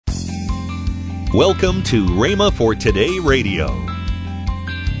Welcome to Rhema for Today Radio.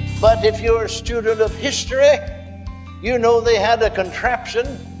 But if you're a student of history, you know they had a contraption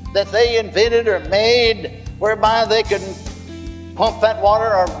that they invented or made whereby they could pump that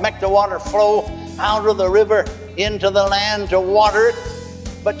water or make the water flow out of the river into the land to water it.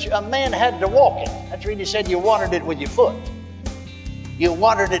 But a man had to walk it. That's why he said you watered it with your foot. You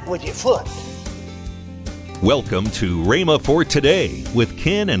watered it with your foot. Welcome to Rhema for Today with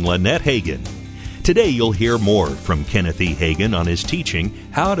Ken and Lynette Hagin. Today you'll hear more from Kenneth E. Hagin on his teaching,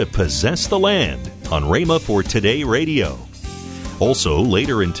 How to Possess the Land, on Rhema for Today Radio. Also,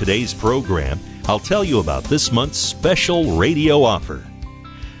 later in today's program, I'll tell you about this month's special radio offer.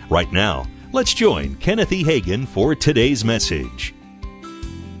 Right now, let's join Kenneth E. Hagin for today's message.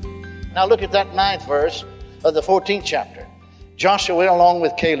 Now look at that 9th verse of the 14th chapter. Joshua, along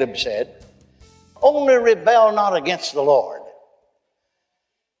with Caleb, said, "Only rebel not against the Lord.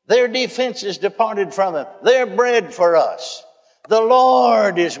 Their defense is departed from him. Their bread for us. The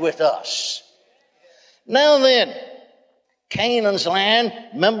Lord is with us." Now then, Canaan's land,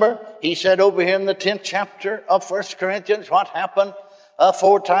 remember, he said over here in the 10th chapter of 1 Corinthians, what happened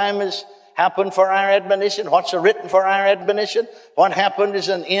aforetime is happened for our admonition. What's written for our admonition? What happened is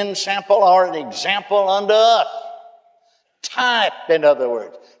an ensample or an example unto us. Type, in other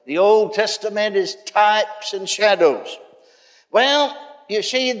words. The Old Testament is types and shadows. Well, you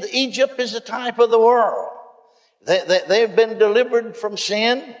see, Egypt is a type of the world. They've been delivered from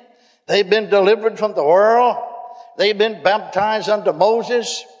sin. They've been delivered from the world. They've been baptized unto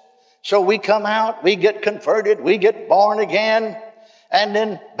Moses. So we come out, we get converted, we get born again, and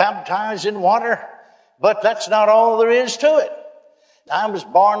then baptized in water. But that's not all there is to it. I was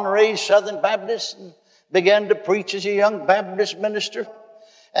born and raised Southern Baptist and began to preach as a young Baptist minister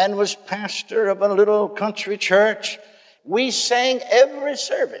and was pastor of a little country church. We sang every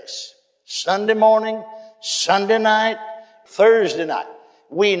service, Sunday morning, Sunday night, Thursday night.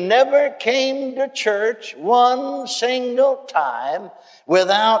 We never came to church one single time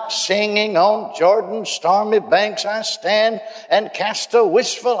without singing, "On Jordan's stormy banks I stand and cast a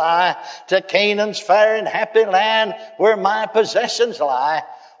wistful eye to Canaan's fair and happy land where my possessions lie.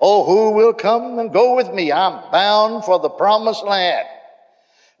 Oh, who will come and go with me? I'm bound for the promised land."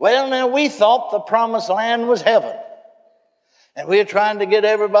 Well, now we thought the promised land was heaven. And we're trying to get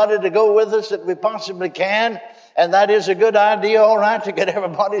everybody to go with us that we possibly can. And that is a good idea, all right, to get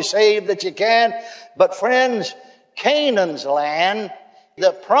everybody saved that you can. But friends, Canaan's land,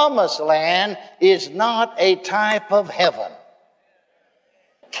 the promised land, is not a type of heaven.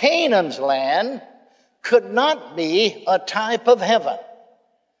 Canaan's land could not be a type of heaven.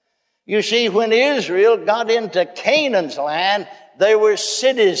 You see, when Israel got into Canaan's land, there were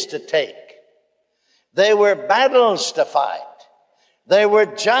cities to take. There were battles to fight. There were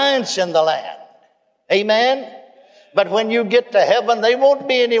giants in the land. Amen? But when you get to heaven, there won't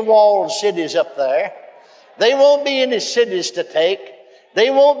be any walled cities up there. There won't be any cities to take.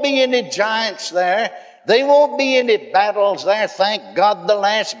 There won't be any giants there. There won't be any battles there. Thank God the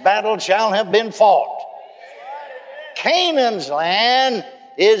last battle shall have been fought. Canaan's land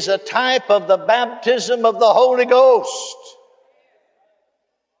is a type of the baptism of the Holy Ghost.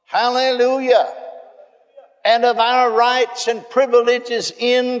 Hallelujah. And of our rights and privileges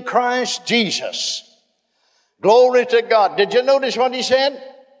in Christ Jesus. Glory to God. Did you notice what he said?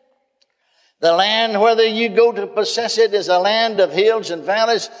 The land, whether you go to possess it, is a land of hills and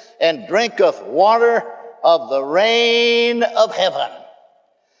valleys, and drinketh water of the rain of heaven.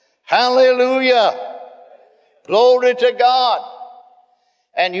 Hallelujah. Glory to God.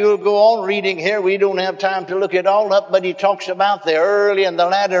 And you'll go on reading here. We don't have time to look it all up, but he talks about the early and the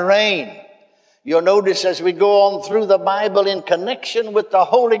latter rain. You'll notice as we go on through the Bible in connection with the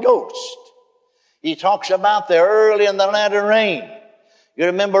Holy Ghost, he talks about the early and the latter rain. You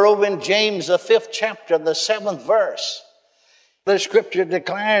remember over in James, the 5th chapter, the 7th verse, the scripture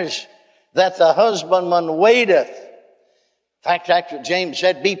declares that the husbandman waiteth. In fact, after James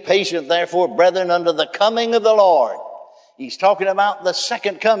said, "Be patient, therefore, brethren, unto the coming of the Lord." He's talking about the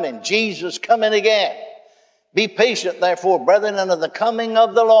second coming, Jesus coming again. "Be patient, therefore, brethren, unto the coming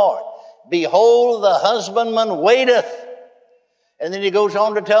of the Lord. Behold, the husbandman waiteth." And then he goes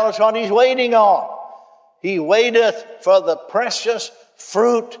on to tell us what he's waiting on. He waiteth for the precious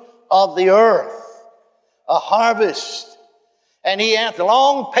fruit of the earth, a harvest. And he hath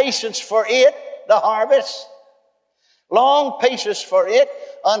long patience for it, the harvest. Long patience for it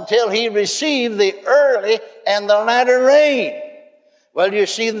until he receive the early and the latter rain. Well, you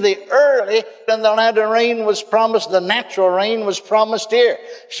see, the early and the latter rain was promised, the natural rain was promised here.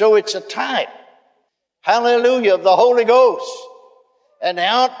 So it's a type, hallelujah, of the Holy Ghost. and the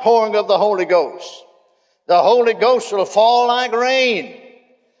outpouring of the Holy Ghost. The Holy Ghost will fall like rain.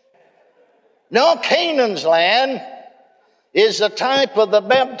 Now, Canaan's land is a type of the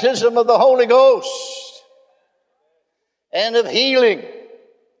baptism of the Holy Ghost and of healing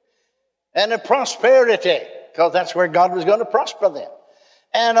and of prosperity, because that's where God was going to prosper them,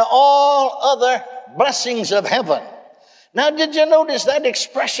 and all other blessings of heaven. Now, did you notice that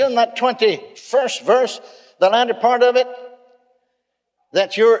expression, that 21st verse, the latter part of it?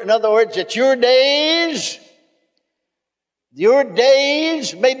 In other words, that your days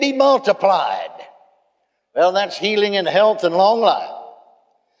may be multiplied. Well, that's healing and health and long life.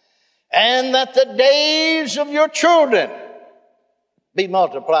 And that the days of your children be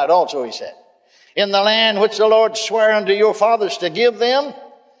multiplied also, he said, in the land which the Lord sware unto your fathers to give them,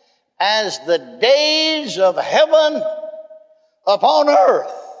 as the days of heaven upon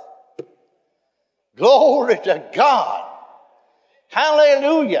earth. Glory to God.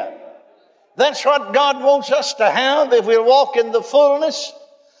 Hallelujah. That's what God wants us to have if we'll walk in the fullness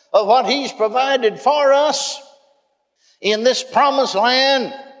of what He's provided for us in this promised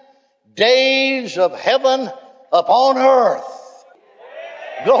land. Days of heaven upon earth.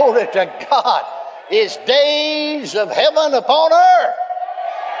 Glory to God. Is days of heaven upon earth.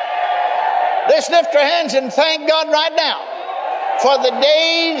 Let's lift our hands and thank God right now for the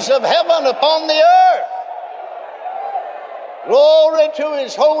days of heaven upon the earth. Glory to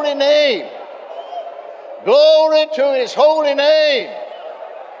His holy name. Glory to His holy name.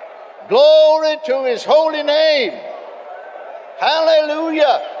 Glory to His holy name.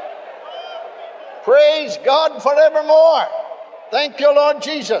 Hallelujah. Praise God forevermore. Thank you, Lord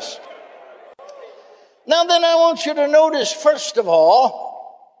Jesus. Now then, I want you to notice, first of all,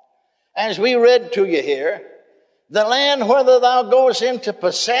 as we read to you here, the land whither thou goest in to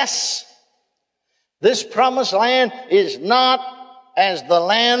possess, this promised land is not as the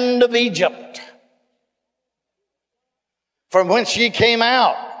land of Egypt, from whence ye came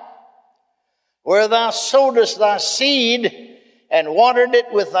out, where thou sowedest thy seed and watered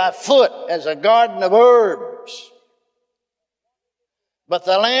it with thy foot as a garden of herbs. But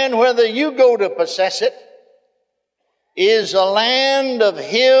the land whither you go to possess it is a land of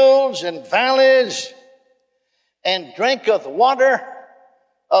hills and valleys, and drinketh water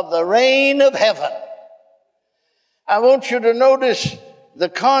of the rain of heaven. I want you to notice the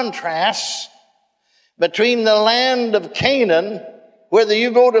contrast between the land of Canaan, whether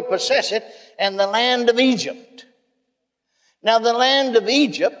you go to possess it, and the land of Egypt. Now, the land of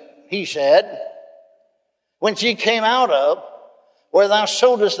Egypt, he said, whence ye came out of, where thou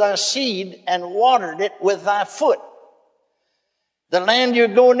sowedest thy seed and watered it with thy foot. The land you're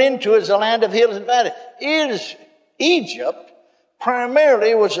going into is a land of hills and valleys. Egypt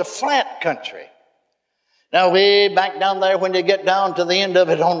primarily was a flat country. Now, way back down there, when you get down to the end of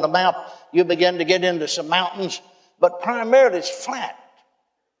it on the map, you begin to get into some mountains, but primarily it's flat.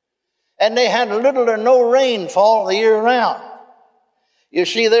 And they had little or no rainfall the year round. You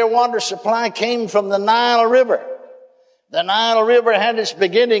see, their water supply came from the Nile River. The Nile River had its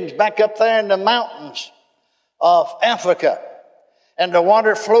beginnings back up there in the mountains of Africa. And the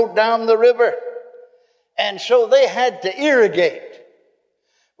water flowed down the river. And so they had to irrigate.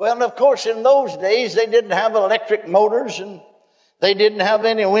 Well, of course, in those days, they didn't have electric motors, and they didn't have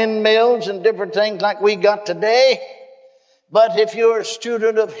any windmills and different things like we got today. But if you're a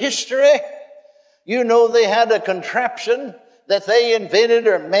student of history, you know they had a contraption that they invented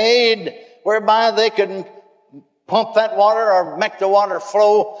or made whereby they could pump that water or make the water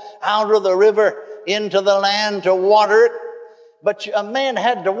flow out of the river into the land to water it. But a man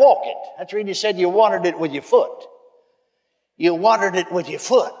had to walk it. That's why he said you watered it with your foot. You watered it with your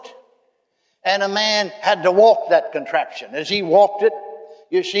foot. And a man had to walk that contraption. As he walked it,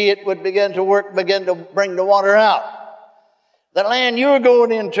 you see it would begin to work, begin to bring the water out. The land you're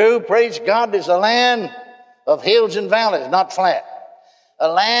going into, praise God, is a land of hills and valleys, not flat.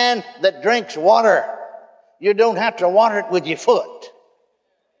 A land that drinks water. You don't have to water it with your foot.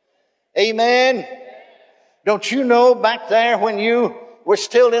 Amen. Don't you know back there when you were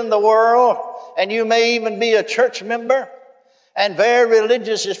still in the world, and you may even be a church member and very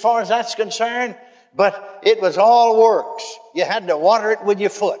religious as far as that's concerned, but it was all works. You had to water it with your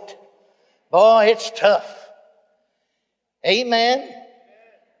foot. Boy, it's tough. Amen.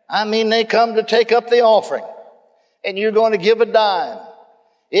 I mean, they come to take up the offering, and you're going to give a dime.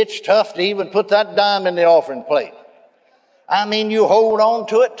 It's tough to even put that dime in the offering plate. I mean, you hold on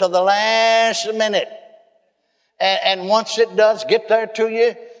to it till the last minute. And once it does get there to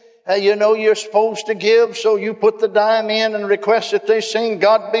you, you know you're supposed to give, so you put the dime in and request that they sing,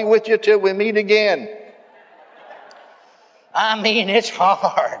 God be with you till we meet again. I mean, it's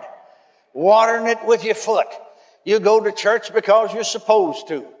hard. Watering it with your foot. You go to church because you're supposed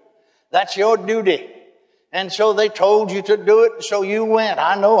to. That's your duty. And so they told you to do it, so you went.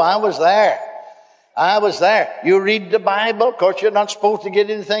 I know, I was there. I was there. You read the Bible. Of course, you're not supposed to get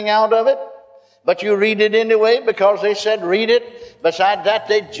anything out of it. But you read it anyway because they said read it. Besides that,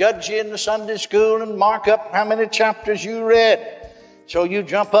 they judge you in the Sunday school and mark up how many chapters you read. So you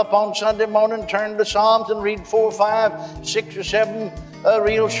jump up on Sunday morning, turn to Psalms and read 4, 5, 6 or 7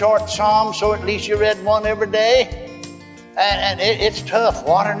 real short Psalms. So at least you read one every day. And it's tough,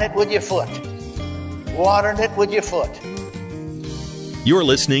 watering it with your foot. Watering it with your foot. You're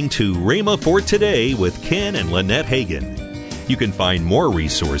listening to Rhema for Today with Ken and Lynette Hagin. You can find more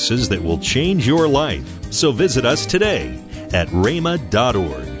resources that will change your life. So visit us today at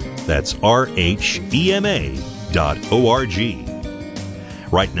rhema.org. That's RHEMA.org.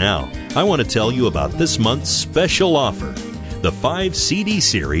 Right now, I want to tell you about this month's special offer, the 5 CD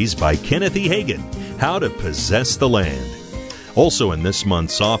series by Kenneth E. Hagin, How to Possess the Land. Also in this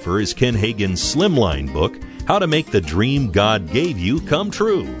month's offer is Ken Hagin's Slimline book, How to Make the Dream God Gave You Come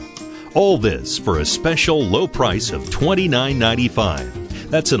True. All this for a special low price of $29.95.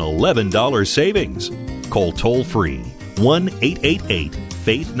 That's an $11 savings. Call toll-free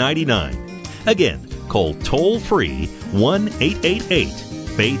 1-888-FAITH-99. Again, call toll-free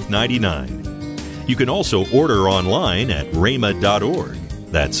 1-888-FAITH-99. You can also order online at rhema.org.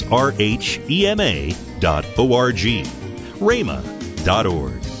 That's RHEMA.org.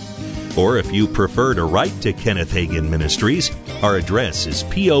 rhema.org. Or if you prefer to write to Kenneth Hagin Ministries, our address is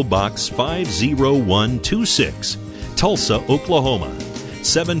P.O. Box 50126, Tulsa, Oklahoma,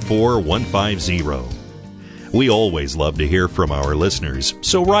 74150. We always love to hear from our listeners,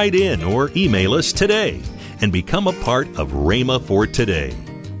 so write in or email us today and become a part of Rhema for Today.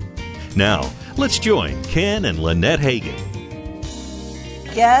 Now, let's join Ken and Lynette Hagin.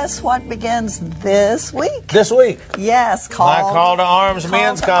 Guess what begins this week? This week. Yes, My Call to Arms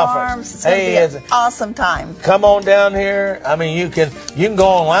men's conference. It's going to be an awesome time. Come on down here. I mean, you can go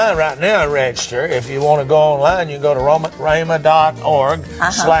online right now and register. If you want to go online, you can go to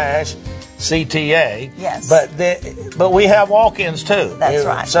rhema.org/CTA. Yes. But we have walk-ins too. That's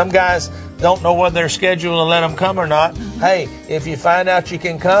right. Some guys don't know whether they're scheduled to let them come or not. Mm-hmm. Hey, if you find out you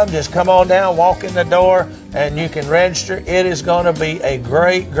can come, just come on down, walk in the door, and you can register. It is going to be a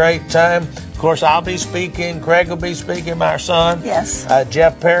great, great time. Of course, I'll be speaking. Craig will be speaking, my son. Yes.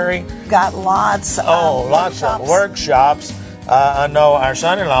 Jeff Perry. Got lots of workshops. I know our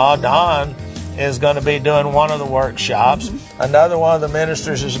son-in-law, Don, is going to be doing one of the workshops. Mm-hmm. Another one of the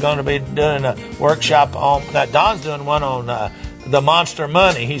ministers is going to be doing a workshop on, Don's doing one on the monster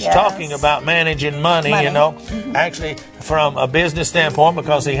money. He's talking about managing money. You know, actually from a business standpoint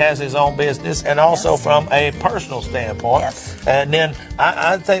because he has his own business, and also from a personal standpoint. Yes. And then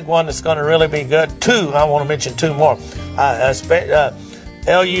I think one that's going to really be good, I want to mention 2 more.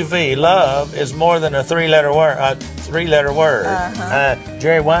 LUV, love, is more than a 3-letter word.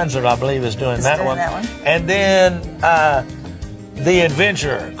 Jerry Weinzel, I believe, is doing that one. And then The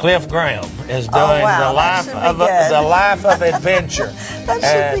Adventurer, Cliff Graham, is doing the life of adventure. That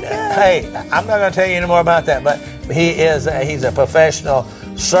should be good. Hey, I'm not going to tell you any more about that, but he's a professional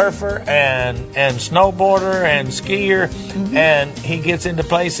surfer and snowboarder and skier, and he gets into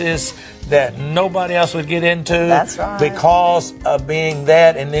places that nobody else would get into. That's right. Because of being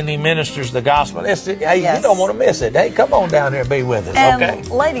that, and then he ministers the gospel. You don't want to miss it. Hey, come on down here and be with us, and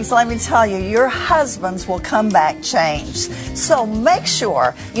ladies, let me tell you, your husbands will come back changed. So make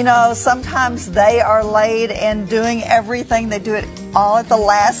sure, sometimes they are late in doing everything. They do it all at the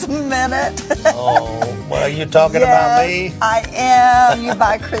last minute. Well, you're talking about me? I am. You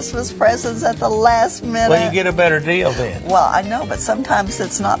buy Christmas presents at the last minute. Well, you get a better deal then. Well, I know, but sometimes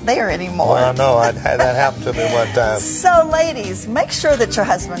it's not there anymore. Well, I know. That happened to me one time. So, ladies, make sure that your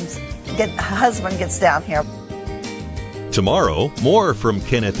husband gets down here. Tomorrow, more from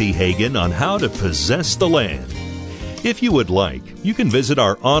Kenneth E. Hagin on how to possess the land. If you would like, you can visit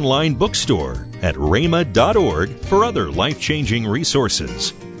our online bookstore at rhema.org for other life-changing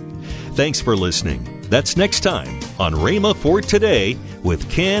resources. Thanks for listening. That's next time on Rhema for Today with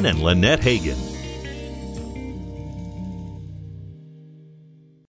Ken and Lynette Hagin.